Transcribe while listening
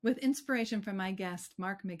With inspiration from my guest,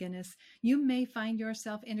 Mark McGuinness, you may find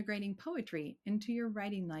yourself integrating poetry into your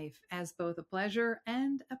writing life as both a pleasure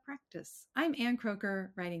and a practice. I'm Ann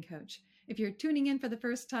Croker, writing coach. If you're tuning in for the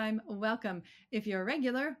first time, welcome. If you're a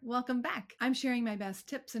regular, welcome back. I'm sharing my best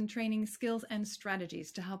tips and training, skills, and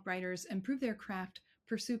strategies to help writers improve their craft,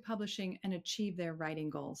 pursue publishing, and achieve their writing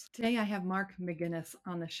goals. Today, I have Mark McGuinness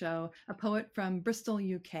on the show, a poet from Bristol,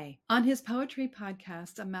 UK. On his poetry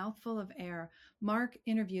podcast, A Mouthful of Air, Mark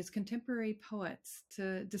interviews contemporary poets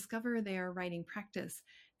to discover their writing practice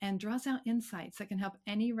and draws out insights that can help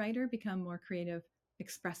any writer become more creative,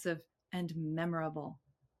 expressive, and memorable.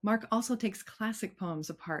 Mark also takes classic poems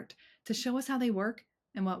apart to show us how they work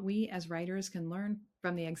and what we as writers can learn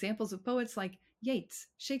from the examples of poets like Yeats,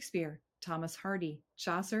 Shakespeare, Thomas Hardy,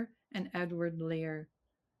 Chaucer, and Edward Lear.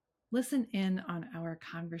 Listen in on our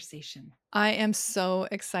conversation. I am so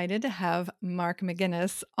excited to have Mark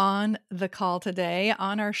McGuinness on the call today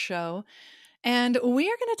on our show. And we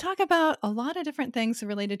are going to talk about a lot of different things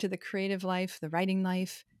related to the creative life, the writing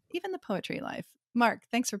life, even the poetry life. Mark,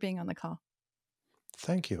 thanks for being on the call.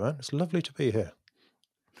 Thank you, Anne. It's lovely to be here.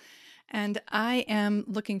 And I am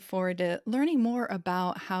looking forward to learning more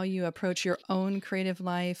about how you approach your own creative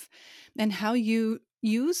life and how you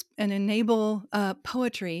use and enable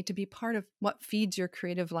poetry to be part of what feeds your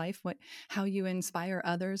creative life, how you inspire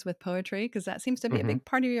others with poetry, because that seems to be a big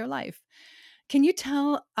part of your life. Can you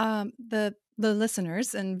tell the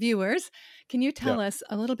listeners and viewers, can you tell us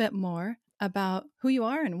a little bit more about who you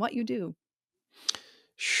are and what you do?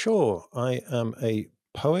 Sure. I am a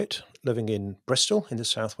poet living in Bristol in the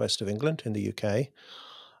southwest of England in the UK.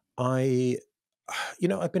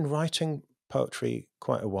 I've been writing poetry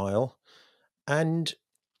quite a while, and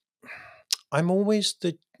I'm always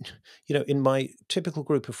in my typical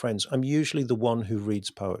group of friends, I'm usually the one who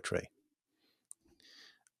reads poetry.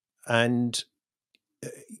 And,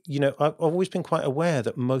 I've always been quite aware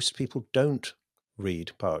that most people don't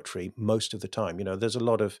read poetry most of the time. There's a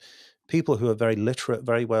lot of people who are very literate,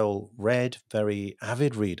 very well read, very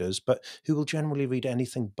avid readers, but who will generally read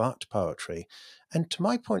anything but poetry. And to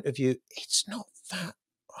my point of view, it's not that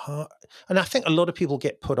hard. And I think a lot of people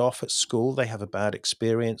get put off at school. They have a bad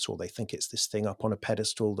experience, or they think it's this thing up on a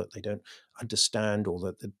pedestal that they don't understand, or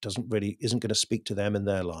that it isn't going to speak to them in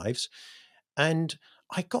their lives. And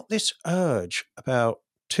I got this urge about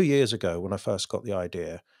 2 years ago when I first got the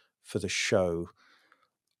idea for the show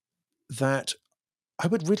that I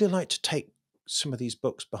would really like to take some of these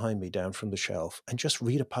books behind me down from the shelf and just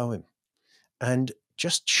read a poem and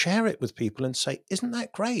just share it with people and say, isn't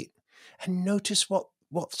that great? And notice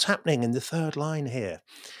what's happening in the third line here.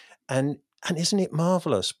 And isn't it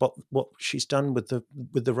marvelous what she's done with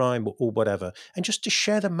the rhyme or whatever? And just to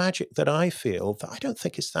share the magic that I feel that I don't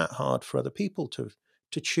think it's that hard for other people to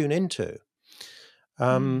tune into.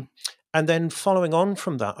 And then following on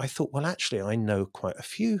from that, I thought, well, actually, I know quite a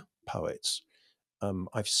few poets.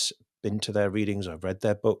 I've been to their readings, I've read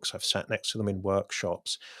their books, I've sat next to them in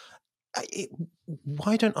workshops.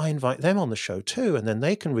 Why don't I invite them on the show too? And then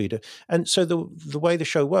they can read it. And so the way the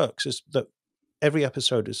show works is that every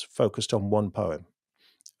episode is focused on one poem.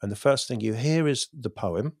 And the first thing you hear is the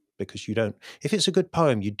poem, because if it's a good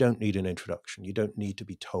poem, you don't need an introduction. You don't need to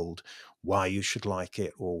be told why you should like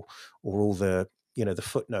it or all the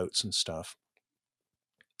footnotes and stuff.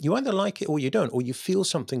 You either like it or you don't, or you feel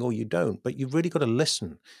something or you don't, but you've really got to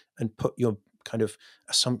listen and put your kind of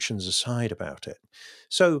assumptions aside about it.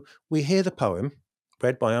 So we hear the poem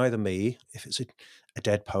read by either me, if it's a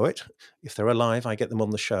dead poet. If they're alive, I get them on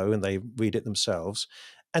the show and they read it themselves.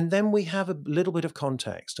 And then we have a little bit of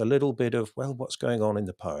context, a little bit of, well, what's going on in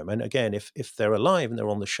the poem? And again, if they're alive and they're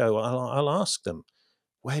on the show, I'll ask them,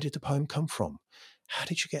 where did the poem come from? How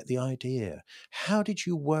did you get the idea? How did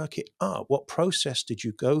you work it up? What process did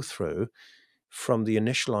you go through from the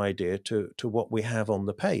initial idea to what we have on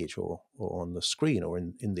the page or on the screen or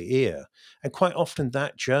in the ear? And quite often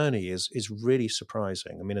that journey is really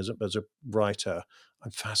surprising. I mean, as a writer,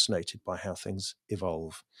 I'm fascinated by how things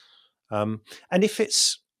evolve. And if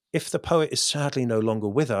the poet is sadly no longer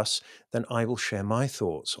with us, then I will share my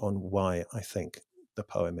thoughts on why I think the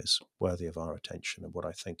poem is worthy of our attention and what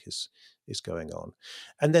I think is going on.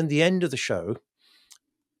 And then the end of the show,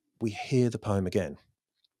 we hear the poem again.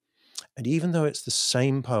 And even though it's the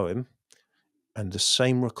same poem and the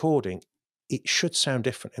same recording, it should sound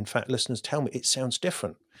different. In fact, listeners tell me it sounds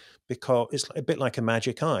different because it's a bit like a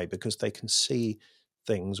magic eye, because they can see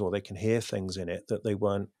things or they can hear things in it that they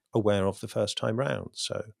weren't aware of the first time round.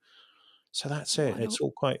 So that's it. It's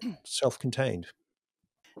all quite self-contained.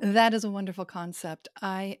 That is a wonderful concept.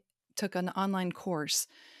 I took an online course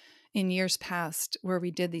in years past where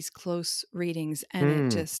we did these close readings, and it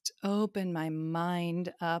Mm, just opened my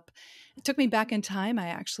mind up. It took me back in time. I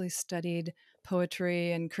actually studied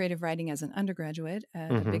poetry and creative writing as an undergraduate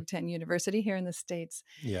at a hmm. Big Ten university here in the States.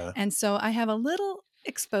 Yeah. And so I have a little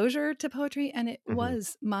exposure to poetry, and it Hmm.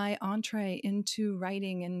 was my entree into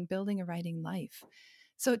writing and building a writing life.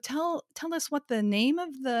 So tell us what the name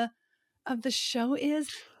of the show is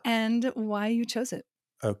and why you chose it.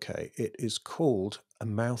 Okay. It is called A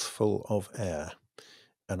Mouthful of Air.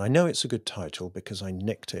 And I know it's a good title because I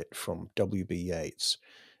nicked it from W.B. Yeats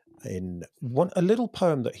in a little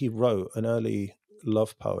poem that he wrote, an early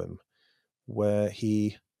love poem, where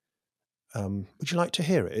he would you like to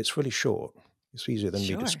hear it? It's really short. It's easier than me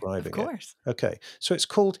Sure, of describing it. course. Okay. So it's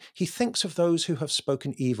called He Thinks of Those Who Have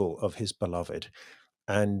Spoken Evil of His Beloved.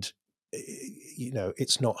 And,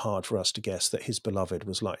 it's not hard for us to guess that his beloved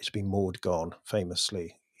was likely to be Maud Gonne.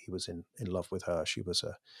 Famously, he was in love with her. She was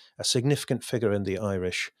a significant figure in the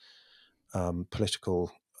Irish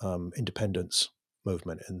political independence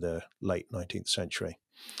movement in the late 19th century.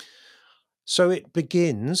 So it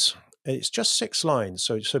begins, it's just 6 lines,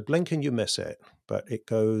 so blink and you miss it, but it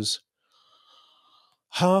goes,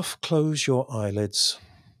 half close your eyelids,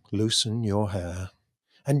 loosen your hair,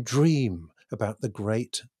 and dream about the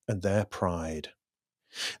great and their pride.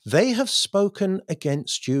 They have spoken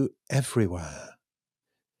against you everywhere,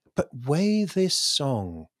 but weigh this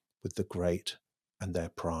song with the great and their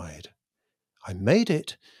pride. I made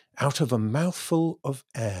it out of a mouthful of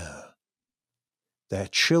air. Their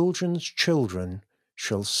children's children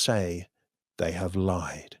shall say they have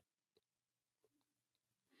lied.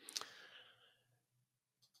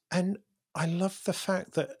 And I love the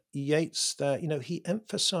fact that Yeats there, he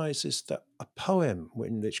emphasizes that a poem,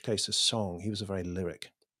 in which case a song, he was a very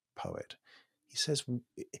lyric poet. He says,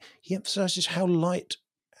 he emphasizes how light,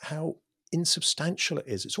 how insubstantial it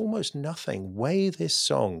is. It's almost nothing. Weigh this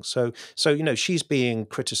song. So she's being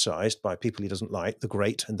criticized by people he doesn't like, the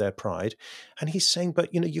great and their pride. And he's saying,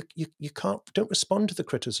 but you don't respond to the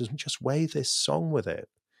criticism, just weigh this song with it.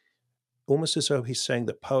 Almost as though he's saying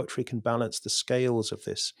that poetry can balance the scales of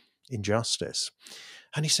this injustice.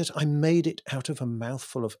 And he says, I made it out of a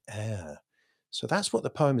mouthful of air. So that's what the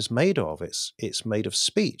poem is made of. It's made of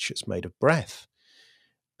speech, it's made of breath.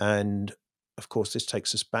 And of course, this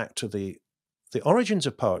takes us back to the origins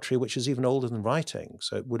of poetry, which is even older than writing.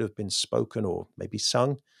 So it would have been spoken or maybe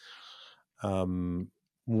sung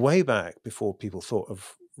way back before people thought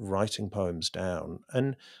of writing poems down.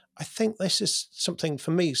 And I think this is something,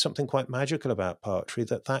 for me, something quite magical about poetry,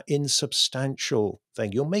 that insubstantial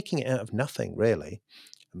thing, you're making it out of nothing, really,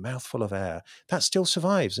 a mouthful of air, that still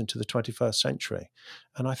survives into the 21st century.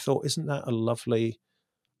 And I thought, isn't that a lovely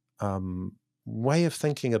way of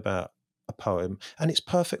thinking about a poem? And it's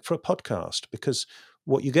perfect for a podcast, because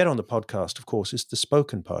what you get on the podcast, of course, is the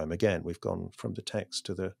spoken poem. Again, we've gone from the text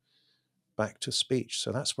to back to speech.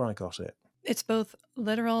 So that's where I got it. It's both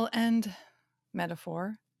literal and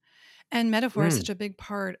metaphor. And metaphor is Mm, such a big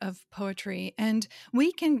part of poetry. And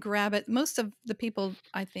we can grab it. Most of the people,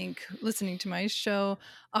 I think, listening to my show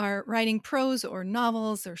are writing prose or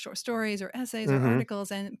novels or short stories or essays or hmm.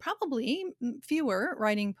 articles, and probably fewer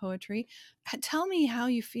writing poetry. Tell me how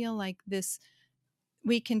you feel like this,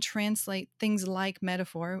 we can translate things like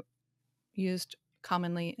metaphor used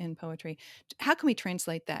commonly in poetry. How can we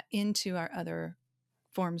translate that into our other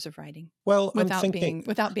forms of writing Well, without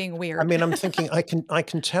being weird? I'm thinking I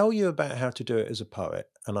can tell you about how to do it as a poet,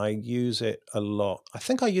 and I use it a lot. I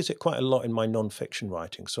think I use it quite a lot in my nonfiction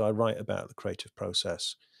writing. So I write about the creative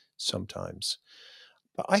process sometimes.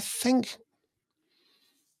 But I think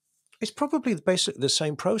it's probably basically the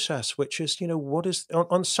same process, which is, what is,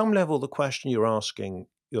 on some level, the question you're asking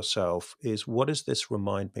yourself is, what does this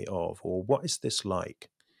remind me of? Or what is this like?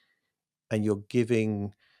 And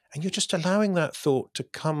you're just allowing that thought to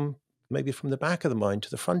come maybe from the back of the mind to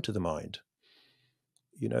the front of the mind.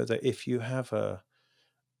 That if you have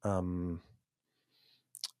um,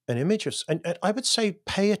 an image of, and I would say,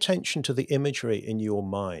 pay attention to the imagery in your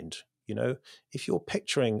mind. If you're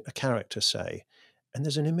picturing a character, say, and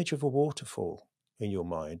there's an image of a waterfall in your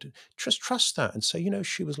mind, just trust that and say,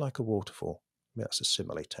 she was like a waterfall. I mean, that's a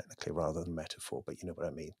simile technically rather than metaphor, but you know what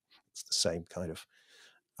I mean. It's the same kind of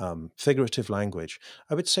figurative language.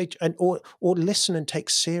 I would say, and or listen and take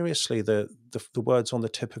seriously the words on the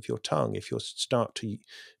tip of your tongue. If you start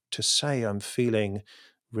to say, I'm feeling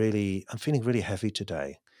really heavy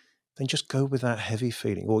today, then just go with that heavy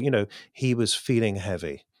feeling. Or he was feeling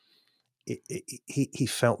heavy. He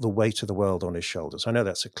felt the weight of the world on his shoulders. I know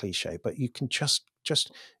that's a cliche, but you can just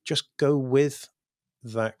go with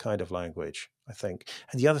that kind of language. I think.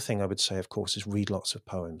 And the other thing I would say, of course, is read lots of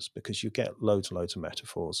poems, because you get loads and loads of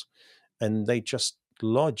metaphors, and they just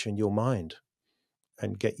lodge in your mind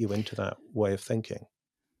and get you into that way of thinking.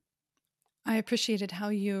 I appreciated how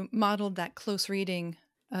you modeled that close reading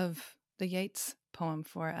of the Yeats poem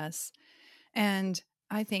for us. And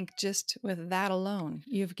I think just with that alone,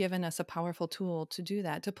 you've given us a powerful tool to do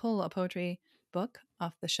that, to pull a poetry book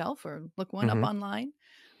off the shelf or look one up Hmm. online,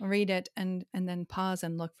 read it, and then pause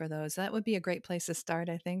and look for those. That would be a great place to start,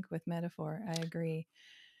 I think, with metaphor. I agree.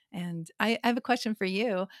 And I have a question for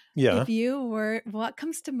you. Yeah. If you were, what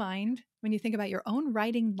comes to mind when you think about your own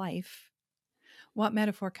writing life? What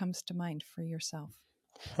metaphor comes to mind for yourself?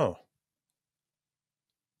 Huh.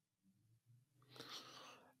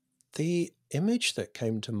 The image that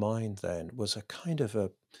came to mind then was a kind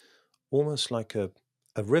of almost like a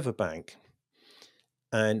riverbank,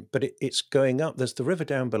 but it's going up. There's the river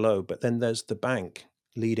down below, but then there's the bank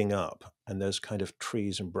leading up, and there's kind of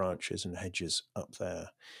trees and branches and hedges up there,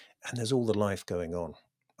 and there's all the life going on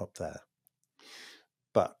up there.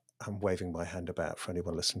 But I'm waving my hand about for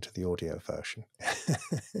anyone listening to the audio version.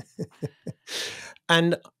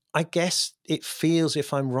 And I guess it feels,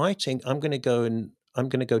 if I'm writing, I'm going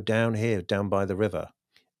to go down here, down by the river,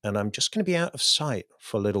 and I'm just going to be out of sight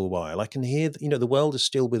for a little while. I can hear, the world is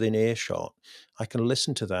still within earshot. I can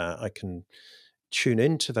listen to that. I can tune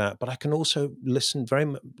into that, but I can also listening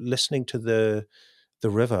to the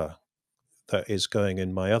river that is going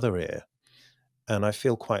in my other ear, and I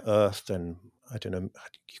feel quite earthed, and I don't know,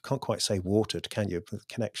 you can't quite say watered, can you? The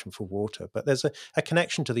connection for water, but there's a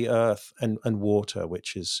connection to the earth and water,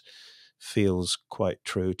 which feels quite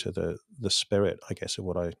true to the spirit, I guess, of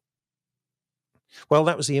well,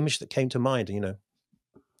 that was the image that came to mind. Yeah,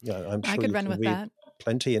 I'm I sure could you run can with read that.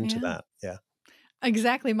 plenty into Yeah. that. Yeah.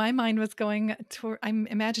 Exactly. My mind was going toward, I'm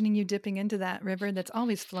imagining you dipping into that river that's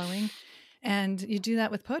always flowing. And you do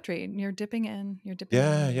that with poetry. And you're dipping in, Yeah, you're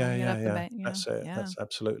yeah, letting it yeah, up the yeah. bank. That's it. Yeah. That's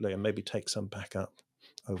absolutely. And maybe take some back up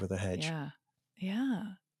over the hedge. Yeah. Yeah.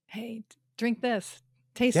 Hey, drink this,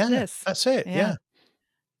 taste Yeah, this. that's it. Yeah. Yeah.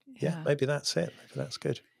 Yeah, Yeah. maybe that's it. Maybe that's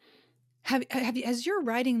good. Has your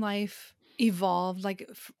writing life evolved like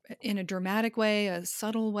in a dramatic way, a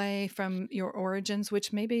subtle way from your origins,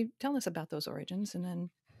 which maybe tell us about those origins and then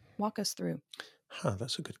walk us through? Huh,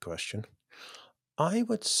 that's a good question. I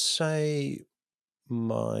would say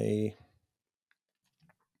my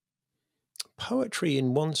poetry,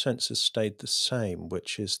 in one sense, has stayed the same,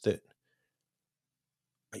 which is that.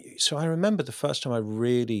 So I remember the first time I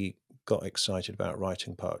really got excited about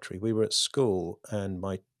writing poetry. We were at school, and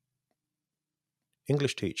my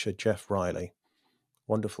English teacher, Jeff Riley,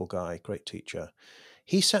 wonderful guy, great teacher,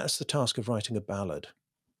 he set us the task of writing a ballad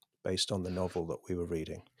based on the novel that we were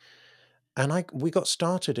reading. And we got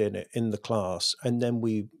started in it in the class, and then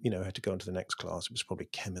we, had to go into the next class. It was probably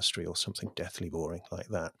chemistry or something deathly boring like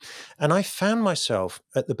that. And I found myself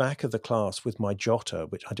at the back of the class with my jotter,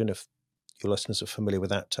 which I don't know if your listeners are familiar with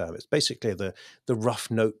that term. It's basically the rough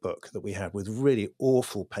notebook that we had with really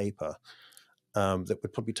awful paper, that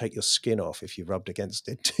would probably take your skin off if you rubbed against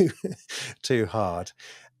it too hard.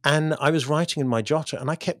 And I was writing in my jotter, and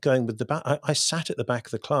I kept going with the back. I sat at the back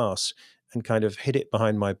of the class and kind of hid it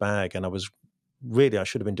behind my bag, and I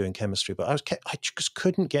should have been doing chemistry, but I just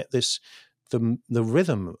couldn't get the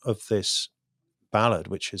rhythm of this ballad,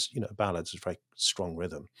 which is, ballads is a very strong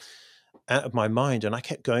rhythm, out of my mind. And I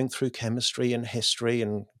kept going through chemistry and history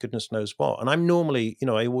and goodness knows what. And I'm normally,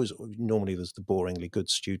 I always normally was the boringly good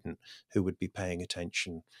student who would be paying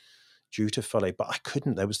attention dutifully, but I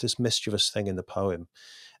couldn't. There was this mischievous thing in the poem.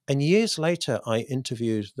 And years later, I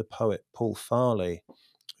interviewed the poet Paul Farley,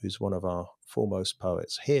 who's one of our foremost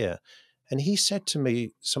poets here. And he said to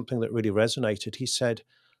me something that really resonated. He said,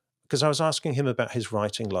 because I was asking him about his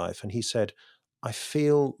writing life, and he said, I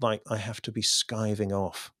feel like I have to be skiving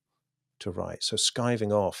off to write. So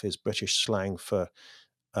skiving off is British slang for,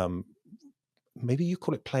 um, maybe you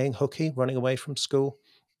call it playing hooky, running away from school.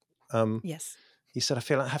 Um, Yes. he said, I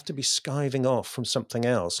feel like I have to be skiving off from something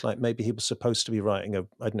else. Like maybe he was supposed to be writing I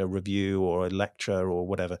don't know, review or a lecture or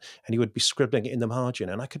whatever, and he would be scribbling it in the margin.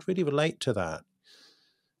 And I could really relate to that.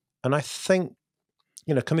 And I think,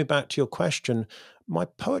 coming back to your question, my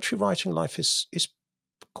poetry writing life is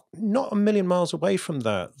not a million miles away from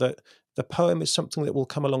that the poem is something that will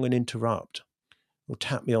come along and interrupt, will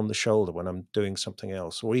tap me on the shoulder when I'm doing something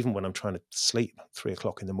else, or even when I'm trying to sleep. 3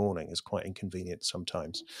 o'clock in the morning is quite inconvenient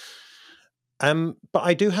sometimes. But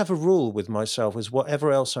I do have a rule with myself: is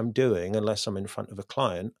whatever else I'm doing, unless I'm in front of a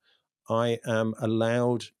client, I am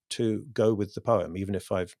allowed to go with the poem, even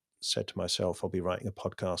if I've said to myself I'll be writing a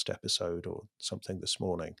podcast episode or something this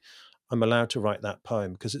morning. I'm allowed to write that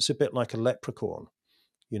poem, because it's a bit like a leprechaun,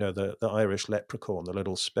 the Irish leprechaun, the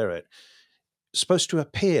little spirit, supposed to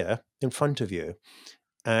appear in front of you.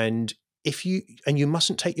 And you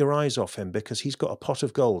mustn't take your eyes off him, because he's got a pot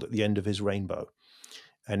of gold at the end of his rainbow.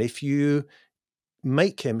 And if you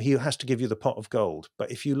make him, he has to give you the pot of gold.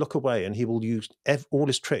 But if you look away, and he will use all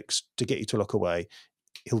his tricks to get you to look away,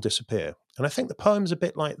 he'll disappear. And I think the poem's a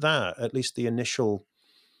bit like that, at least the initial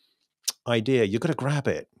idea. You've got to grab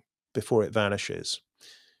it before it vanishes.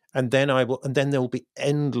 And then there'll be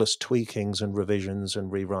endless tweakings and revisions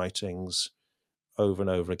and rewritings over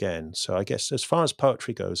and over again. So I guess as far as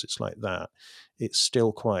poetry goes, it's like that. It's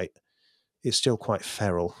still quite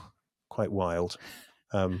feral, quite wild.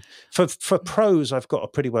 For prose, I've got a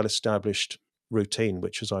pretty well established routine,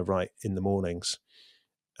 which is I write in the mornings,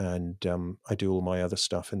 and I do all my other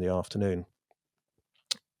stuff in the afternoon.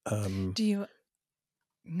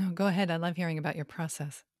 No, go ahead. I love hearing about your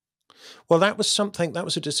process. Well, that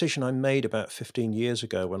was a decision I made about 15 years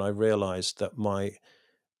ago, when I realized that my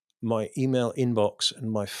email inbox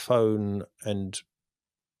and my phone and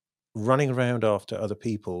running around after other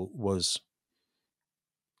people was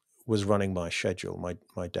running my schedule,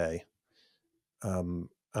 my day. And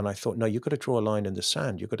I thought, no, you've got to draw a line in the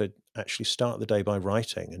sand. You've got to actually start the day by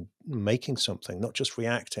writing and making something, not just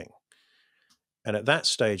reacting. And at that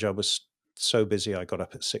stage, I was so busy, I got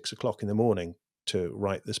up at 6 o'clock in the morning to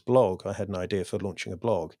write this blog. I had an idea for launching a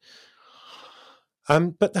blog.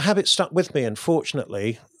 But the habit stuck with me. And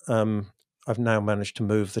fortunately, I've now managed to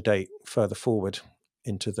move the date further forward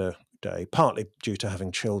into the day, partly due to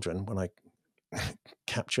having children. When I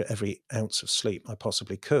capture every ounce of sleep I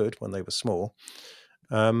possibly could when they were small.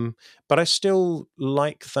 But I still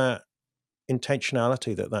like that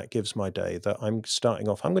intentionality that gives my day, that I'm starting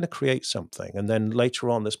off, I'm going to create something. And then later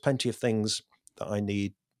on, there's plenty of things that I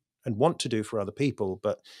need and want to do for other people.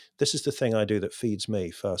 But this is the thing I do that feeds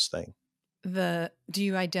me first thing. Do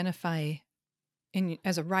you identify,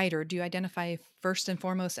 as a writer, do you identify first and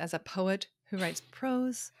foremost as a poet who writes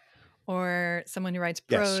prose, or someone who writes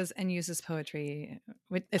prose Yes. and uses poetry?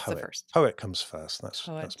 It's Poet. the first. Poet comes first. That's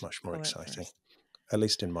much more exciting, first. At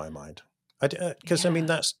least in my mind. Because Yeah. I mean,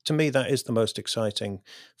 to me, that is the most exciting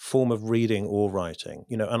form of reading or writing.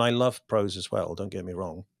 And I love prose as well. Don't get me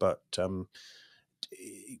wrong, but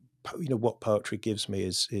what poetry gives me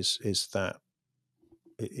is that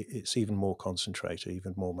it's even more concentrated,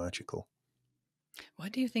 even more magical.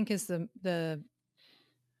 What do you think is the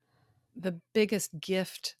biggest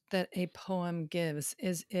gift that a poem gives?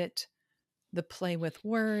 Is it the play with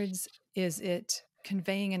words? Is it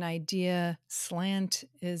conveying an idea slant?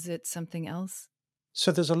 Is it something else?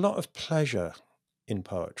 So there's a lot of pleasure in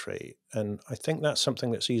poetry, and I think that's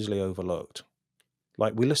something that's easily overlooked.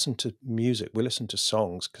 Like, we listen to music, we listen to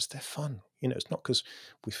songs because they're fun. It's not because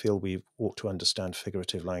we feel we ought to understand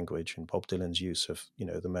figurative language and Bob Dylan's use of,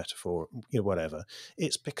 the metaphor, whatever.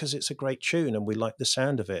 It's because it's a great tune and we like the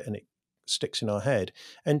sound of it and it sticks in our head.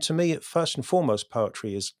 And to me, first and foremost,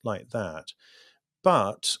 poetry is like that.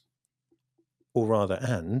 But, or rather,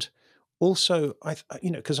 and also,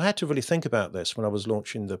 because I had to really think about this when I was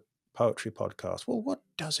launching the poetry podcast. Well, what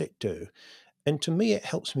does it do? And to me, it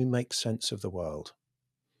helps me make sense of the world.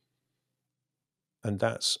 And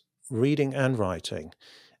that's reading and writing.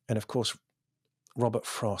 And of course, Robert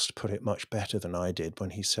Frost put it much better than I did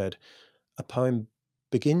when he said, a poem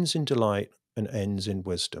begins in delight and ends in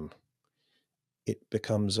wisdom. It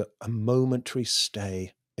becomes a momentary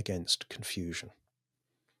stay against confusion.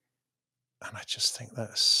 And I just think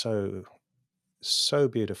that's so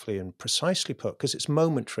beautifully and precisely put, because it's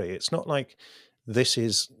momentary. It's not like this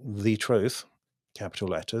is the truth, capital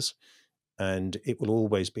letters, and it will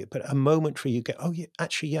always be. But a momentary, you get, oh, yeah,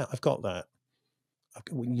 actually, yeah, I've got that.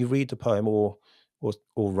 When you read the poem or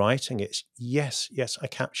writing it, yes, I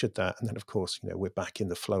captured that. And then, of course, we're back in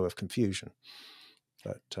the flow of confusion.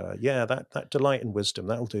 But that delight and wisdom,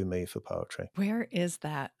 that'll do me for poetry. Where is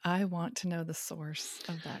that? I want to know the source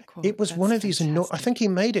of that quote. It was That's one of these, fantastic. I think he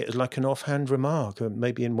made it as like an offhand remark, or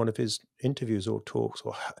maybe in one of his interviews or talks.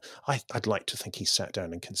 Or I'd like to think he sat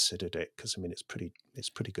down and considered it, because I mean, it's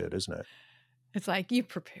pretty good, isn't it? It's like you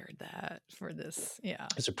prepared that for this. Yeah.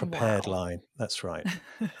 It's a prepared line. That's right.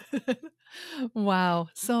 Wow.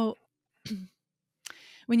 So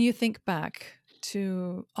when you think back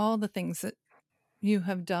to all the things that you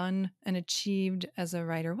have done and achieved as a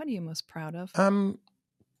writer, what are you most proud of?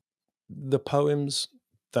 The poems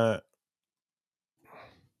that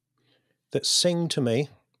sing to me,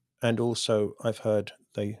 and also I've heard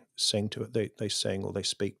they sing to it. They sing or they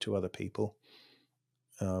speak to other people.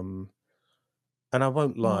 And I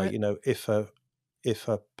won't lie, if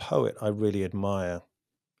a poet I really admire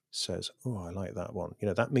says, "Oh, I like that one,"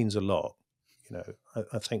 that means a lot.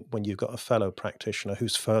 I think when you've got a fellow practitioner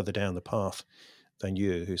who's further down the path than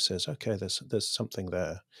you, who says, "Okay, there's something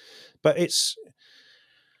there," but it's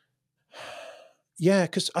yeah,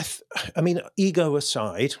 because I mean, ego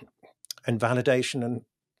aside and validation and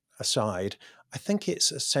aside, I think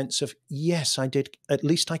it's a sense of, yes, I did. At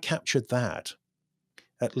least I captured that.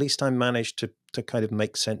 At least I managed to kind of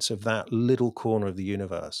make sense of that little corner of the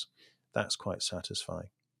universe. That's quite satisfying.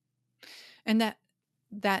 And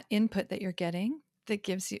that input that you're getting that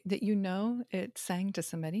gives you that it sang to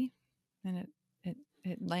somebody and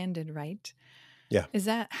it landed right. Yeah. Is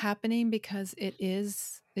that happening because it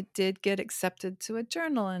did get accepted to a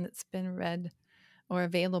journal and it's been read or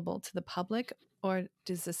available to the public, or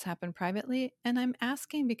does this happen privately? And I'm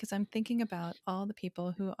asking because I'm thinking about all the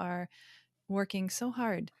people who are working so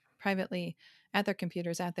hard privately at their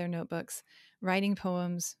computers, at their notebooks, writing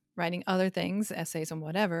poems, writing other things, essays and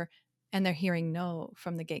whatever, and they're hearing no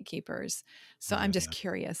from the gatekeepers. So I'm just Yeah.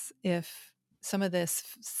 curious if some of this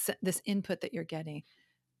input that you're getting,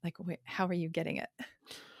 like how are you getting it?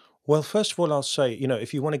 Well, first of all, I'll say,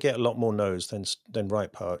 if you want to get a lot more no's, then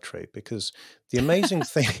write poetry, because the amazing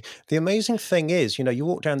thing, the amazing thing is, you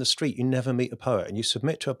walk down the street, you never meet a poet, and you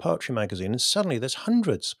submit to a poetry magazine, and suddenly there's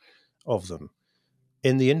hundreds of them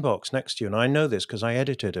in the inbox next to you. And I know this because I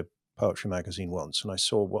edited a poetry magazine once, and I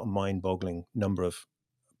saw what a mind-boggling number of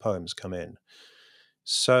poems come in.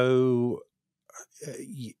 So,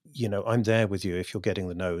 I'm there with you if you're getting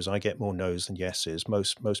the no's. I get more no's than yeses.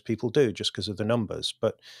 Most people do, just because of the numbers.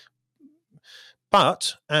 But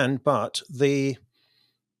the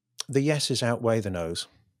yeses outweigh the no's.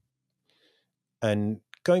 And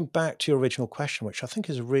going back to your original question, which I think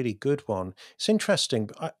is a really good one, it's interesting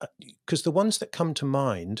because the ones that come to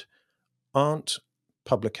mind aren't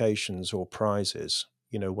publications or prizes.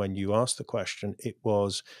 When you asked the question, it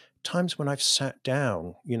was times when I've sat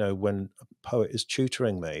down, when a poet is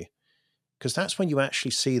tutoring me, because that's when you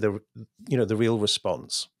actually see the real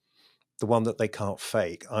response, the one that they can't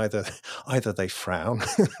fake. Either they frown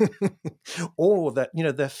or that,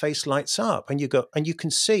 their face lights up and you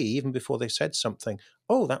can see even before they said something,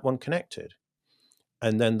 oh, that one connected.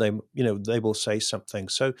 And then they will say something.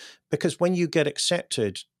 So, because when you get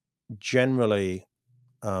accepted, generally,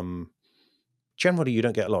 you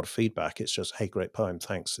don't get a lot of feedback. It's just, hey, great poem,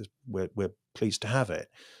 thanks. We're pleased to have it.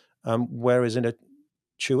 Whereas in a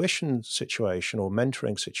tuition situation or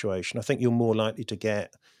mentoring situation, I think you're more likely to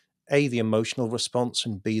get A, the emotional response,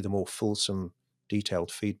 and B, the more fulsome,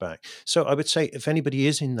 detailed feedback. So I would say if anybody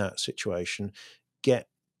is in that situation, get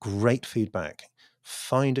great feedback.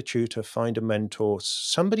 Find a tutor, find a mentor,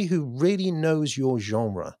 somebody who really knows your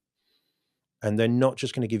genre. And they're not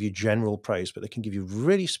just going to give you general praise, but they can give you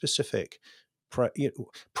really specific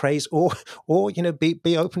praise, or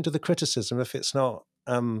be open to the criticism if it's not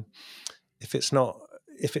if it's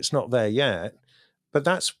not there yet. But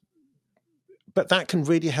that can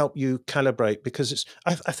really help you calibrate, because it's.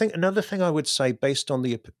 I think another thing I would say, based on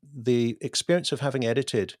the experience of having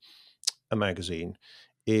edited a magazine,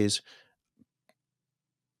 is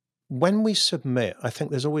when we submit, I think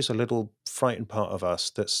there's always a little frightened part of us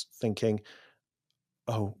that's thinking,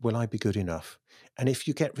 oh, will I be good enough? And if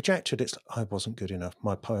you get rejected, it's, I wasn't good enough.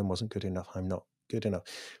 My poem wasn't good enough. I'm not good enough.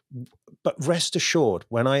 But rest assured,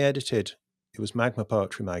 when I edited, it was Magma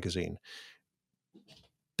Poetry Magazine,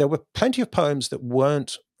 there were plenty of poems that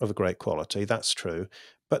weren't of a great quality, that's true,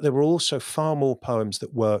 but there were also far more poems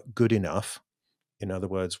that were good enough, in other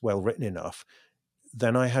words, well written enough,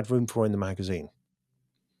 than I had room for in the magazine.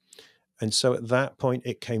 And so at that point,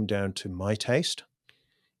 it came down to my taste.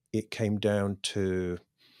 It came down to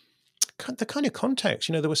the kind of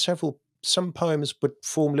context. There were some poems would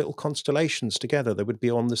form little constellations together. They would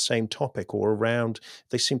be on the same topic or around.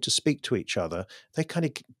 They seemed to speak to each other. They kind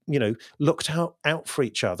of, looked out for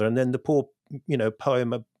each other. And then the poor,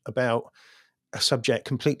 poem about a subject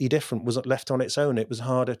completely different was left on its own. It was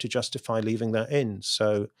harder to justify leaving that in.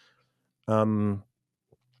 So,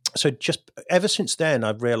 just ever since then,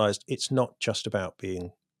 I've realized it's not just about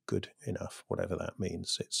being good enough, whatever that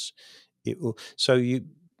means. It will. So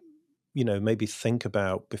maybe think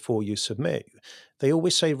about before you submit. They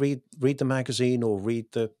always say read the magazine or read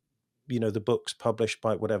the the books published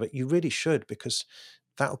by whatever. You really should, because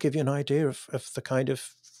that'll give you an idea of the kind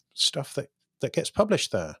of stuff that gets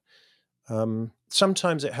published there.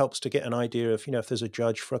 Sometimes it helps to get an idea of if there's a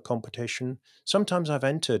judge for a competition. Sometimes I've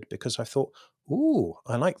entered because I thought, ooh,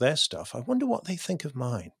 I like their stuff. I wonder what they think of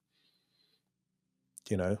mine.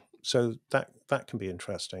 So that can be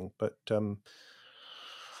interesting. But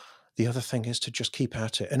the other thing is to just keep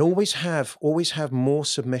at it and always have more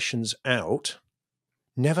submissions out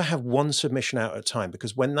Never have one submission out at a time,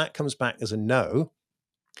 because when that comes back as a no,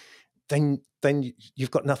 then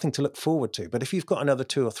you've got nothing to look forward to. But if you've got another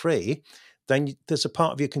 2 or 3, then there's a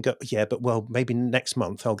part of you can go, yeah, but well, maybe next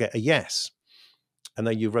month I'll get a yes. And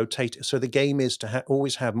then you rotate it. So the game is to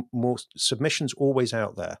always have more submissions always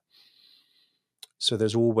out there. So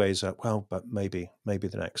there's always a, well, but maybe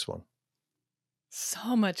the next one.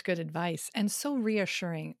 So much good advice and so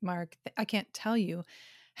reassuring, Mark. I can't tell you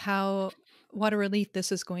what a relief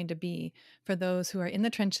this is going to be for those who are in the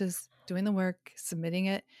trenches doing the work, submitting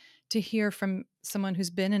it, to hear from someone who's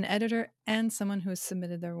been an editor and someone who has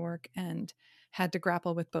submitted their work and had to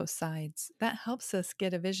grapple with both sides. That helps us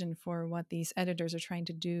get a vision for what these editors are trying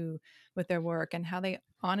to do with their work and how they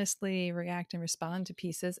honestly react and respond to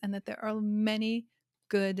pieces, and that there are many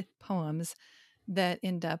good poems that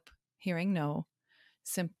end up hearing no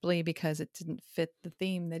simply because it didn't fit the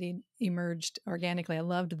theme that emerged organically. I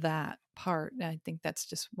loved that part. I think that's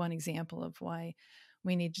just one example of why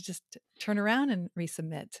we need to just turn around and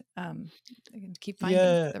resubmit, and keep finding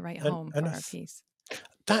the right home for our piece.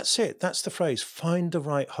 That's it. That's the phrase. Find the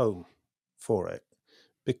right home for it.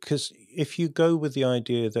 Because if you go with the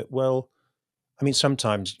idea that, well, I mean,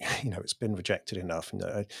 sometimes, it's been rejected enough.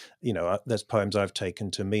 There's poems I've taken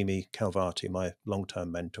to Mimi Calvati, my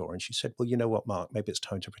long-term mentor, and she said, well, you know what, Mark, maybe it's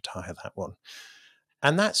time to retire that one.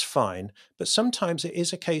 And that's fine. But sometimes it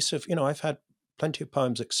is a case of, I've had plenty of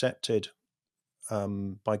poems accepted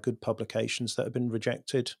by good publications that have been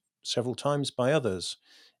rejected several times by others.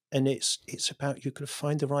 And it's about, you can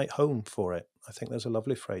find the right home for it. I think there's a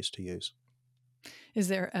lovely phrase to use. Is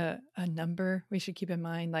there a number we should keep in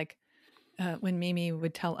mind? Like, when Mimi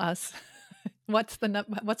would tell us, what's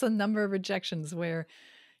the number of rejections where,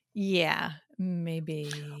 yeah,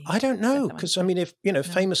 maybe. I don't know, because I mean, if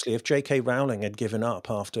famously, if J.K. Rowling had given up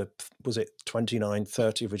after, was it 29,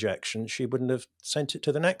 30 rejections, she wouldn't have sent it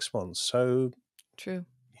to the next one. So true,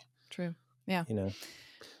 yeah.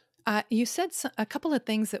 You said a couple of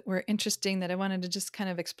things that were interesting that I wanted to just kind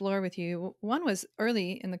of explore with you. One was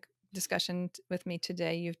early in the discussion with me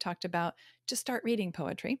today. You've talked about just start reading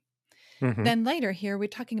poetry. Mm-hmm. Then later here, we're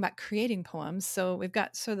talking about creating poems. So we've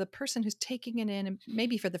got the person who's taking it in and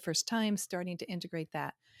maybe for the first time starting to integrate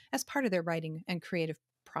that as part of their writing and creative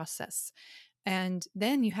process. And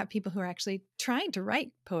then you have people who are actually trying to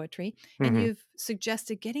write poetry. Mm-hmm. And you've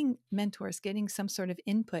suggested getting mentors, getting some sort of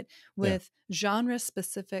input with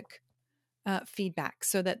genre-specific feedback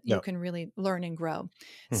so that you can really learn and grow.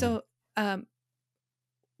 Mm-hmm. So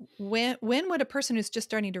when would a person who's just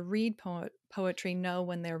starting to read poetry know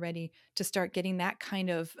when they're ready to start getting that kind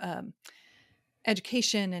of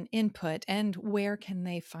education and input, and where can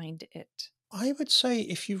they find it? I would say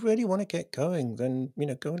if you really want to get going, then,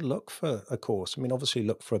 go and look for a course. I mean, obviously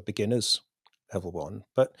look for a beginner's level one,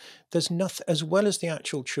 but there's nothing, as well as the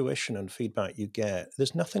actual tuition and feedback you get,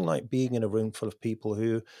 there's nothing like being in a room full of people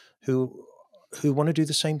who want to do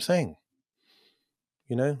the same thing.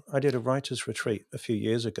 I did a writer's retreat a few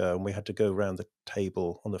years ago, and we had to go around the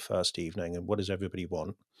table on the first evening and what does everybody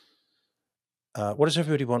want? What does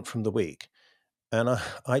everybody want from the week? And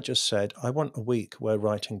I just said, I want a week where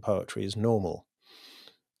writing poetry is normal.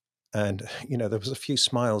 And, there was a few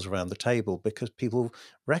smiles around the table because people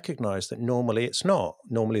recognize that normally it's not.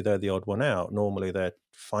 Normally they're the odd one out. Normally they're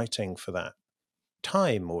fighting for that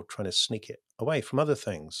time or trying to sneak it away from other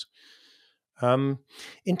things. In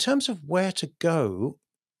terms of where to go,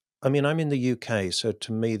 I mean, I'm in the UK, so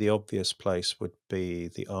to me, the obvious place would be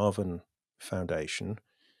the Arvin Foundation,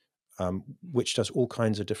 which does all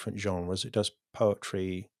kinds of different genres. It does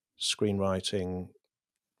poetry, screenwriting,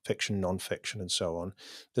 fiction, non-fiction, and so on.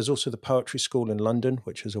 There's also the Poetry School in London,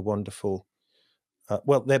 which is a wonderful...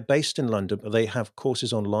 they're based in London, but they have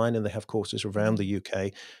courses online and they have courses around the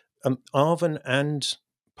UK. Arvin and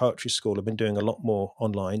Poetry School have been doing a lot more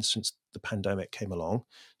online since the pandemic came along.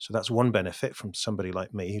 So that's one benefit from somebody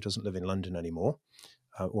like me who doesn't live in London anymore,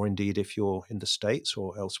 or indeed if you're in the States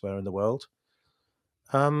or elsewhere in the world.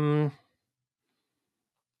 I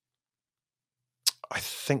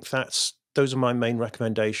think those are my main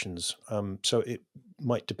recommendations. So it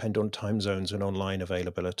might depend on time zones and online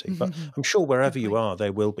availability, but I'm sure wherever you are,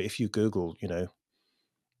 there will be. If you Google,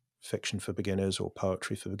 fiction for beginners or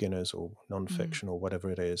poetry for beginners or nonfiction or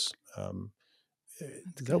whatever it is,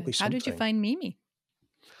 there'll be something. How did you find Mimi?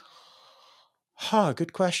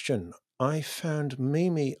 Good question. I found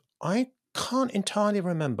Mimi. I can't entirely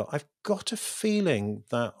remember. I've got a feeling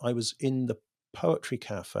that I was in the Poetry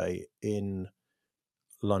Cafe in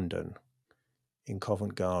London, in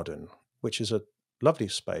Covent Garden, which is a lovely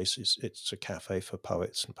space. It's a cafe for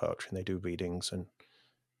poets and poetry, and they do readings and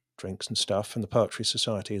drinks and stuff, and the Poetry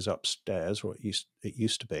Society is upstairs, or it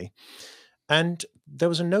used to be. And there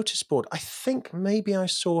was a notice board. I think maybe I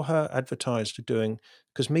saw her advertised doing,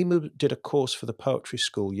 because Mimu did a course for the poetry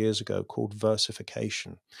school years ago called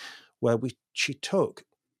Versification, where she took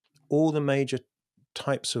all the major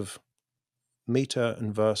types of meter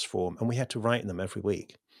and verse form, and we had to write in them every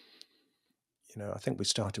week. I think we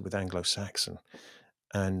started with Anglo-Saxon,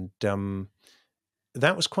 and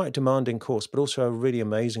that was quite a demanding course, but also a really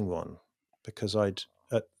amazing one, because at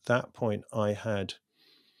that point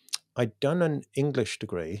I'd done an English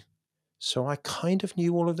degree, so I kind of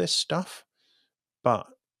knew all of this stuff, but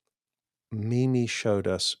Mimi showed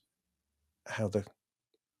us how the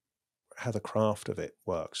craft of it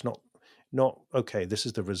works. Not okay, this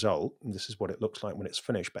is the result and this is what it looks like when it's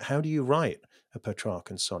finished, but how do you write a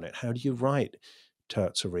Petrarchan sonnet? How do you write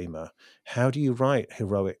terza rima? How do you write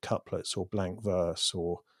heroic couplets or blank verse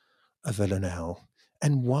or a villanelle?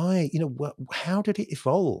 And why? How did it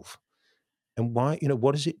evolve? And why?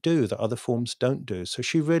 What does it do that other forms don't do? So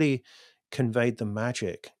she really conveyed the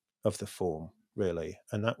magic of the form, really,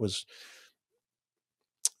 and that was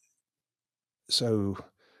so.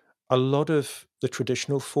 A lot of the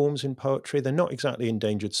traditional forms in poetry, they're not exactly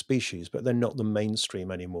endangered species, but they're not the mainstream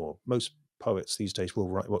anymore. Most poets these days will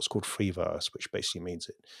write what's called free verse, which basically means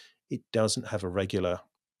it doesn't have a regular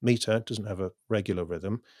meter, doesn't have a regular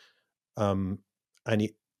rhythm, and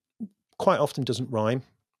it quite often doesn't rhyme.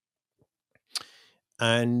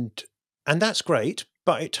 And that's great,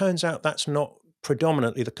 but it turns out that's not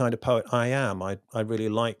predominantly the kind of poet I am. I really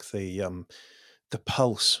like the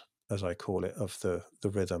pulse, as I call it, of the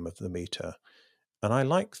rhythm of the meter. And I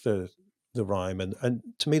like the rhyme, and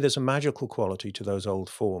to me there's a magical quality to those old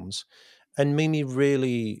forms. And Mimi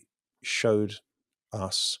really showed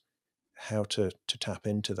us how to tap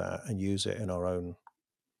into that and use it in our own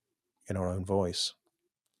voice.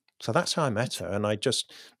 So that's how I met her, and I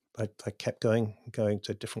kept going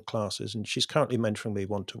to different classes, and she's currently mentoring me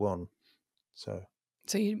one-to-one. So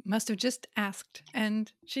you must have just asked, and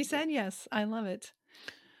she said yes. I love it.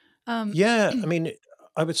 yeah, I mean,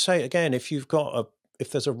 I would say again, if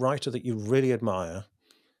there's a writer that you really admire,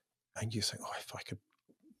 and you think, oh, if I could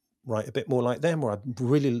write a bit more like them, or I'd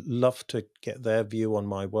really love to get their view on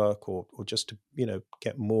my work, or just to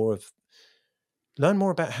get learn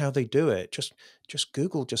more about how they do it. Just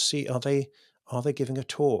Google, just see, are they giving a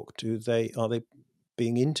talk? Are they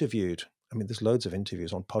being interviewed? I mean, there's loads of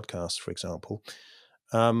interviews on podcasts, for example.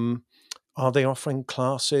 Are they offering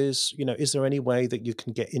classes? Is there any way that you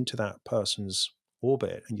can get into that person's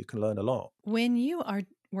orbit and you can learn a lot? When you are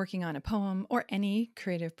working on a poem or any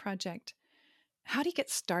creative project, how do you get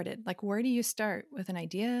started? Like, where do you start? With an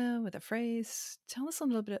idea, with a phrase? Tell us a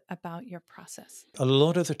little bit about your process. A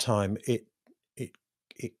lot of the time, it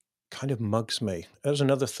kind of mugs me. That was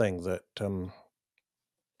another thing that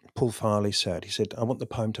Paul Farley said. He said, "I want the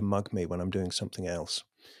poem to mug me when I'm doing something else."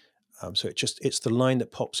 So it's the line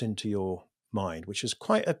that pops into your mind, which is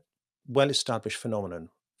quite a well-established phenomenon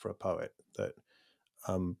for a poet. That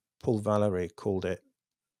Paul Valery called it.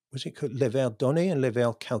 Was it called le vers donné and le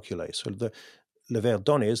vers calculé? So the le vers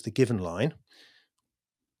donné is the given line.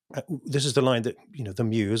 This is the line that the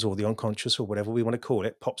muse or the unconscious or whatever we want to call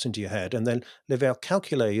it pops into your head, and then le vers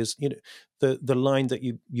calculé is the line that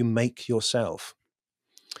you make yourself.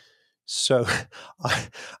 So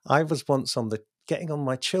I was once getting on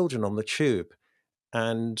my children on the tube,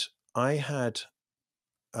 and I had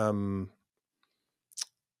I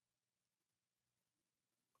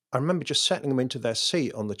remember just settling them into their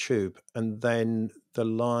seat on the tube, and then the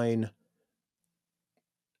line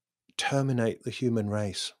 "terminate the human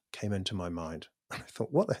race" came into my mind. And I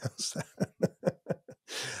thought, what the hell's that?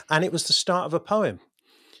 And it was the start of a poem.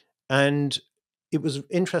 And it was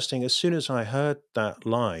interesting. As soon as I heard that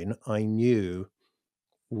line, I knew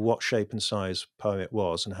what shape and size poem it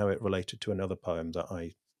was and how it related to another poem that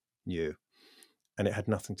I knew. And it had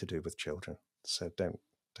nothing to do with children. So don't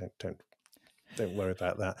worry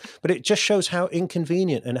about that. But it just shows how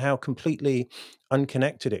inconvenient and how completely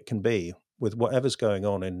unconnected it can be with whatever's going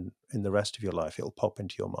on in the rest of your life. It'll pop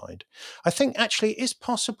into your mind. I think actually it is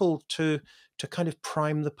possible to kind of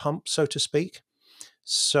prime the pump, so to speak.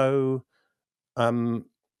 So a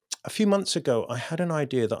few months ago, I had an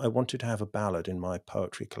idea that I wanted to have a ballad in my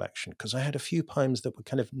poetry collection, because I had a few poems that were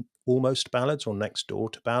kind of almost ballads or next door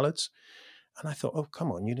to ballads. And I thought, oh,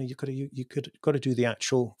 come on, you could got to do the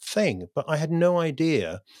actual thing. But I had no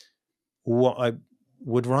idea what I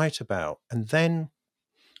would write about. And then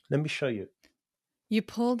let me show you. You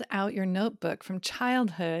pulled out your notebook from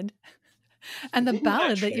childhood And the didn't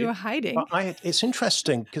ballad that you were actually, but hiding. it's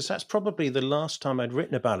interesting because that's probably the last time I'd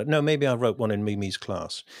written a ballad. No, maybe I wrote one in Mimi's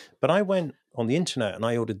class. But I went on the internet and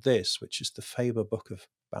I ordered this, which is the Faber Book of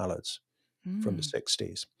Ballads from the Mm.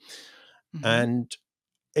 60s. Hmm. And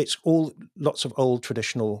it's all lots of old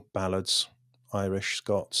traditional ballads, Irish,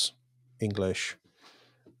 Scots, English,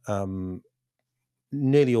 um,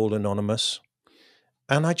 nearly all anonymous.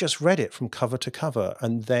 And I just read it from cover to cover.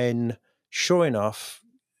 And then, sure enough,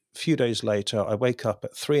 a few days later, I wake up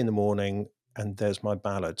at 3 a.m. and there's my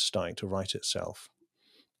ballad starting to write itself.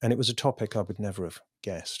 And it was a topic I would never have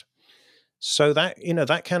guessed. So that,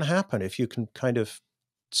 that can happen if you can kind of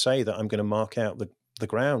say that I'm going to mark out the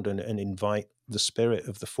ground and invite the spirit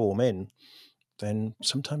of the form in, then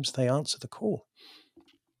sometimes they answer the call.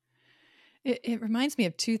 It reminds me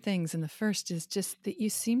of two things. And the first is just that you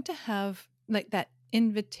seem to have like that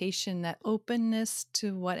invitation, that openness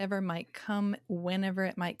to whatever might come, whenever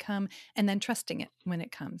it might come, and then trusting it when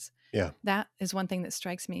it comes. Yeah. That is one thing that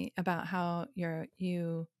strikes me about how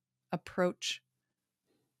you approach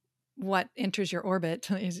what enters your orbit,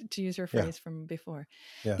 to use your Yeah. phrase from before.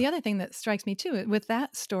 Yeah. The other thing that strikes me too, with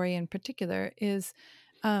that story in particular, is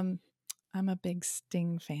um, I'm a big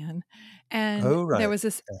Sting fan, and Oh, there right. was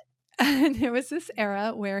this and there was this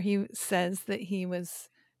era where he says that he was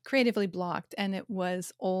creatively blocked, and it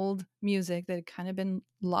was old music that had kind of been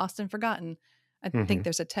lost and forgotten. I think Hmm.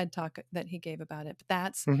 there's a TED talk that he gave about it, but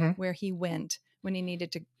that's Hmm. where he went when he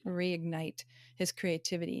needed to reignite his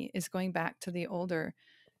creativity, is going back to the older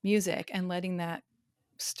music and letting that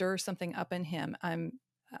stir something up in him. I'm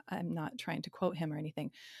not trying to quote him or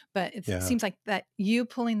anything, but it Yeah. seems like that you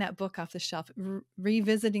pulling that book off the shelf,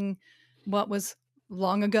 revisiting what was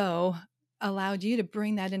long ago, allowed you to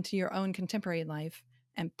bring that into your own contemporary life,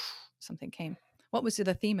 and something came. What was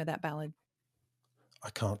the theme of that ballad? I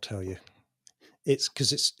can't tell you. It's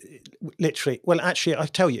because it's literally, well, actually, I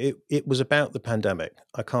tell you, it was about the pandemic.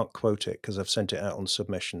 I can't quote it because I've sent it out on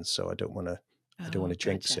submissions, so I don't want Oh, to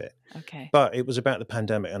jinx gotcha. it. Okay. But it was about the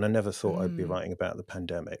pandemic, and I never thought I'd be Mm. writing about the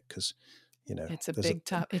pandemic because, It's a there's big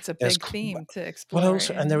top. It's a there's big theme to well, explore.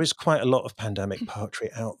 also, and there And is quite a lot of pandemic poetry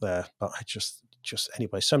out there. But I just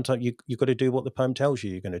anyway, sometimes you got to do what the poem tells you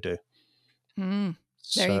you're going to do. mm,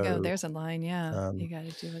 there you go. So, There's a line. Yeah, you um, got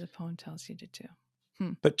to do what the poem tells you to do.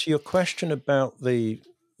 Hmm. but to your question about the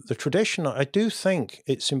tradition, I do think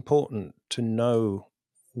it's important to know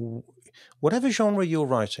w- whatever genre you're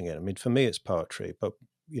writing in. I mean, for me, it's poetry, but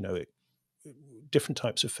you know, it, different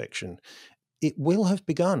types of fiction. It will have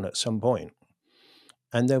begun at some point,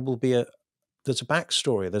 and there will be there's a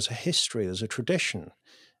backstory, there's a history, there's a tradition,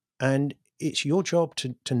 and it's your job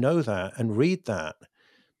to know that and read that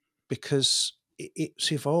because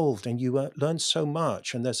it's evolved, and you learn so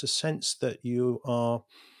much, and there's a sense that you are,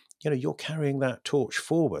 you're carrying that torch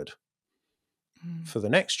forward Mm. for the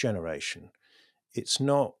next generation. It's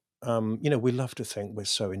not, we love to think we're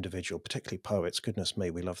so individual, particularly poets. Goodness me,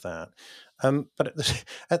 we love that. But at the,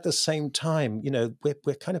 at the same time,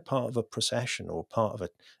 we're kind of part of a procession or part of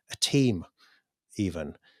a team,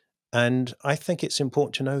 even. And I think it's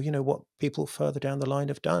important to know, what people further down the line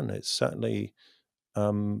have done. It's certainly,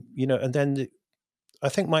 and then I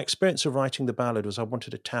think my experience of writing the ballad was I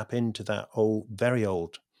wanted to tap into that old, very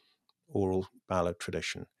old oral ballad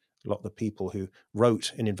tradition. A lot of the people who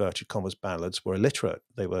wrote, in inverted commas, ballads were illiterate.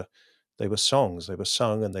 They were songs. They were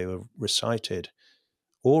sung and they were recited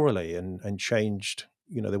orally and changed.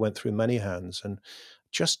 They went through many hands, and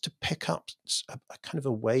just to pick up a kind of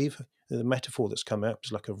a wave. The metaphor that's come out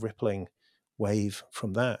is like a rippling wave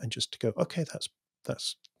from that, and just to go, okay, that's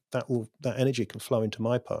that energy can flow into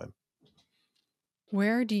my poem.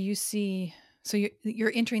 Where do you see? So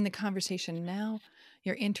you're entering the conversation now.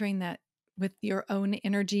 You're entering that with your own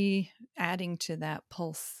energy, adding to that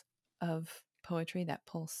pulse of poetry, that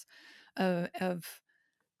pulse of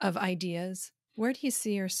of ideas. Where do you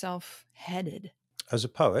see yourself headed As a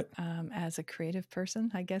poet, as a creative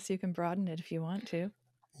person? I guess you can broaden it if you want to.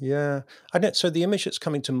 yeah, I know. So the image that's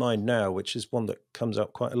coming to mind now, which is one that comes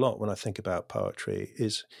up quite a lot when I think about poetry,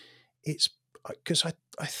 is it's because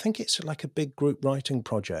I think it's like a big group writing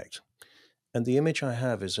project, and the image I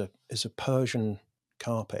have is a Persian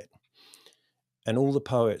carpet, and all the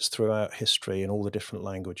poets throughout history in all the different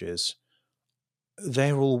languages,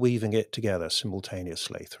 they're all weaving it together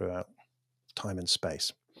simultaneously throughout time and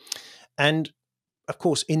space. And of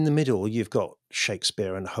course, in the middle, you've got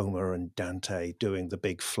Shakespeare and Homer and Dante doing the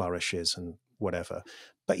big flourishes and whatever.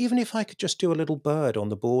 But even if I could just do a little bird on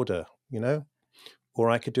the border, or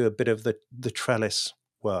I could do a bit of the trellis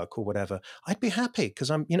work or whatever, I'd be happy because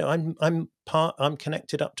I'm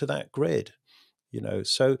connected up to that grid.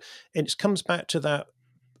 So it comes back to that.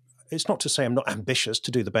 it's not to say I'm not ambitious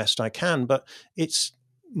to do the best I can, but it's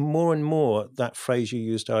more and more that phrase you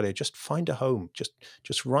used earlier, just find a home,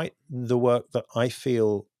 just write the work that I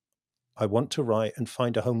feel I want to write and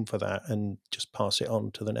find a home for that and just pass it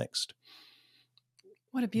on to the next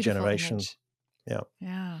What a beautiful generation. image. Yeah.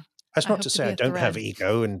 Yeah. That's I not hope to to say be I a don't have thread.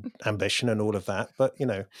 ego and ambition and all of that, but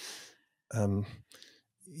um,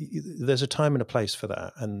 there's a time and a place for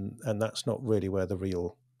that, and that's not really where the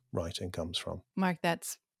real writing comes from. Mark,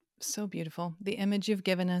 that's so beautiful. The image you've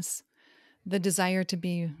given us, the desire to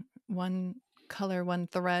be one color, one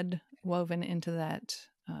thread woven into that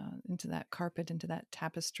carpet, into that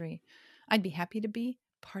tapestry. I'd be happy to be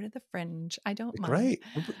part of the fringe. I don't mind. Great,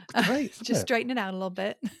 great, wouldn't Just it? straighten it out a little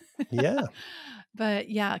bit. Yeah, But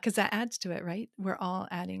yeah, because that adds to it, right? We're all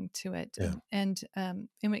adding to it. yeah. And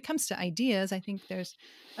when it comes to ideas, I think there's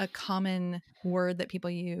a common word that people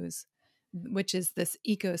use, which is this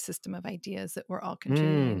ecosystem of ideas that we're all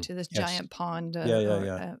contributing to this Yes. giant pond,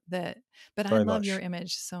 Yeah. that. But I Very love your much.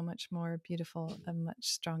 image, so much more beautiful, a much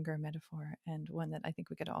stronger metaphor, and one that I think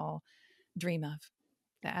we could all dream of,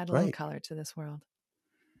 to add a little Great. color to this world.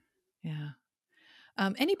 Yeah.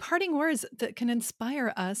 Any parting words that can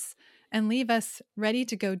inspire us and leave us ready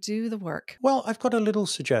to go do the work? Well, I've got a little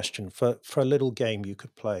suggestion for a little game you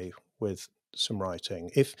could play with some writing.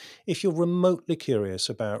 If you're remotely curious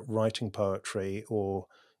about writing poetry or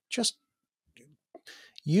just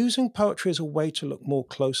using poetry as a way to look more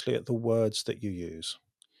closely at the words that you use.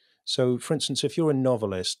 So, for instance, if you're a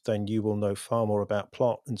novelist, then you will know far more about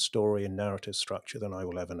plot and story and narrative structure than I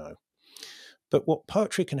will ever know. But what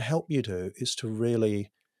poetry can help you do is to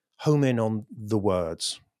really home in on the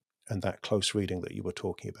words and that close reading that you were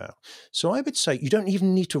talking about. So I would say you don't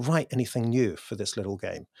even need to write anything new for this little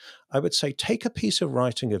game. I would say take a piece of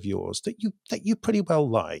writing of yours that you pretty well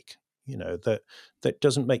like, that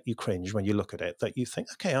doesn't make you cringe when you look at it, that you think,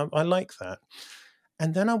 okay, I like that.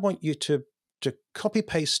 And then I want you to copy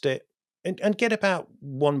paste it and get about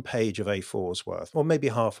 1 page of A4's worth, or maybe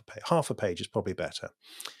half a page. Half a page is probably better.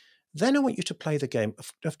 Then I want you to play the game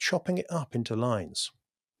of chopping it up into lines.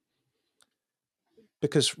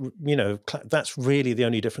 Because, that's really the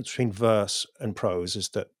only difference between verse and prose, is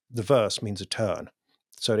that the verse means a turn.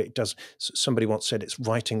 So it does. Somebody once said it's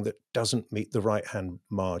writing that doesn't meet the right-hand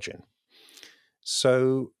margin.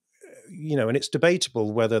 So, and it's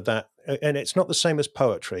debatable whether that, and it's not the same as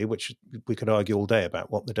poetry, which we could argue all day about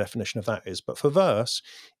what the definition of that is. But for verse,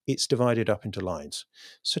 it's divided up into lines.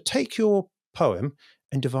 So take your poem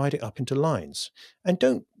and divide it up into lines, and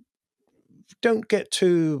don't get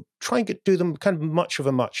to try and do them kind of much of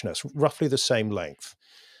a muchness, roughly the same length,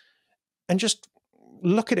 and just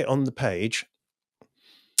look at it on the page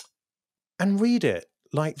and read it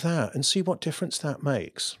like that and see what difference that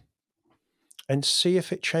makes, and see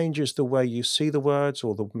if it changes the way you see the words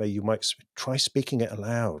or the way you might try speaking it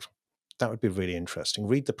aloud. That would be really interesting.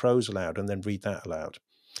 Read the prose aloud and then read that aloud.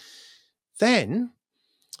 Then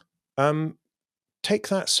take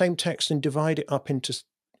that same text and divide it up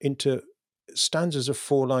into stanzas of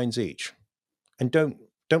 4 lines each, and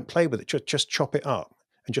don't play with it. Just chop it up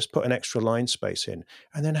and just put an extra line space in,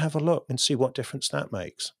 and then have a look and see what difference that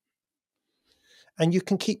makes. And you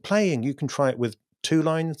can keep playing. You can try it with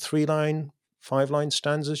 2-line, 3-line, 5-line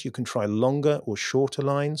stanzas. You can try longer or shorter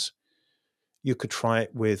lines. You could try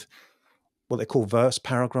it with what they call verse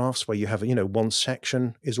paragraphs, where you have, one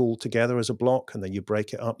section is all together as a block, and then you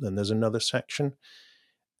break it up, and then there's another section.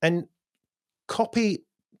 And copy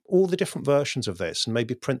all the different versions of this and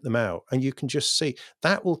maybe print them out. And you can just see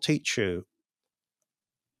that will teach you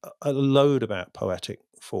a load about poetic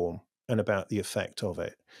form and about the effect of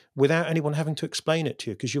it without anyone having to explain it to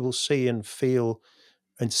you, because you will see and feel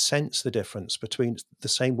and sense the difference between the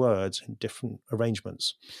same words in different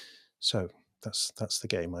arrangements. So that's the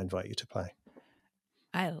game I invite you to play.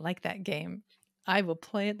 I like that game. I will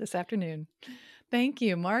play it this afternoon. Thank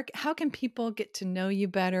you, Mark. How can people get to know you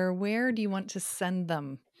better? Where do you want to send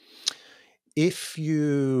them? If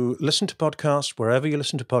you listen to podcasts, wherever you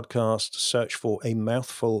listen to podcasts, search for A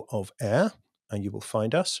Mouthful of Air and you will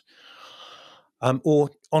find us. Or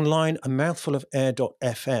online, a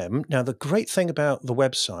mouthfulofair.fm. Now, the great thing about the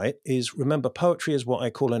website is, remember, poetry is what I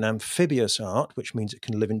call an amphibious art, which means it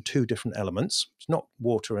can live in 2 different elements. It's not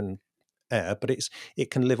water and air, but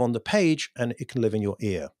it can live on the page and it can live in your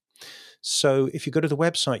ear. So if you go to the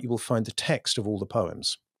website, you will find the text of all the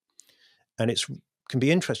poems. And it can be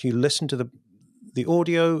interesting. You listen to the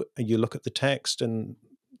audio and you look at the text, and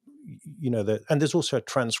and there's also a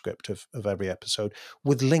transcript of every episode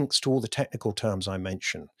with links to all the technical terms I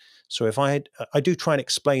mention. So if I do try and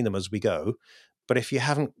explain them as we go, but if you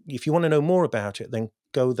want to know more about it, then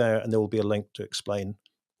go there and there will be a link to explain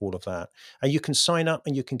all of that. And you can sign up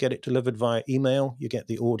and you can get it delivered via email. You get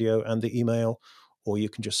the audio and the email, or you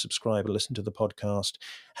can just subscribe and listen to the podcast.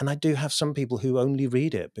 And I do have some people who only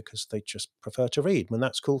read it because they just prefer to read, and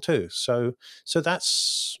that's cool too. So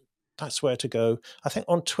that's where to go. I think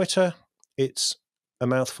on Twitter, it's A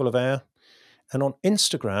Mouthful of Air. And on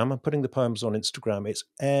Instagram, I'm putting the poems on Instagram, it's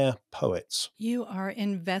Air Poets. You are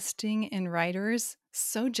investing in writers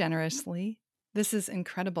so generously. This is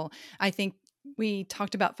incredible. I think we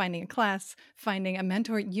talked about finding a class, finding a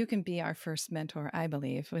mentor. You can be our first mentor, I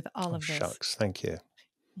believe, with all of this. Shucks, thank you.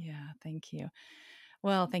 Yeah, thank you.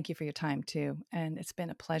 Well, thank you for your time too. And it's been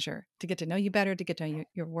a pleasure to get to know you better, to get to know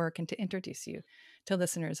your work, and to introduce you to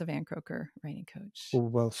listeners of Ann Croker, Writing Coach.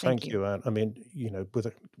 Well, thank you, Anne. I mean,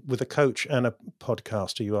 with a coach and a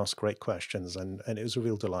podcaster, you ask great questions, and it was a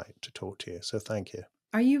real delight to talk to you. So thank you.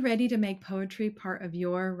 Are you ready to make poetry part of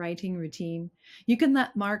your writing routine? You can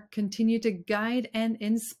let Mark continue to guide and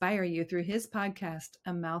inspire you through his podcast,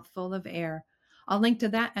 A Mouthful of Air. I'll link to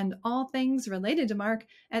that and all things related to Mark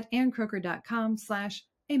at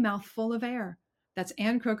anncroker.com/a mouthful of air. That's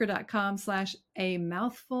anncroker.com/a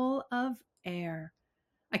mouthful of air.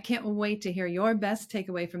 I can't wait to hear your best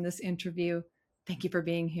takeaway from this interview. Thank you for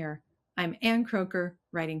being here. I'm Ann Croker,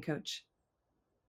 Writing Coach.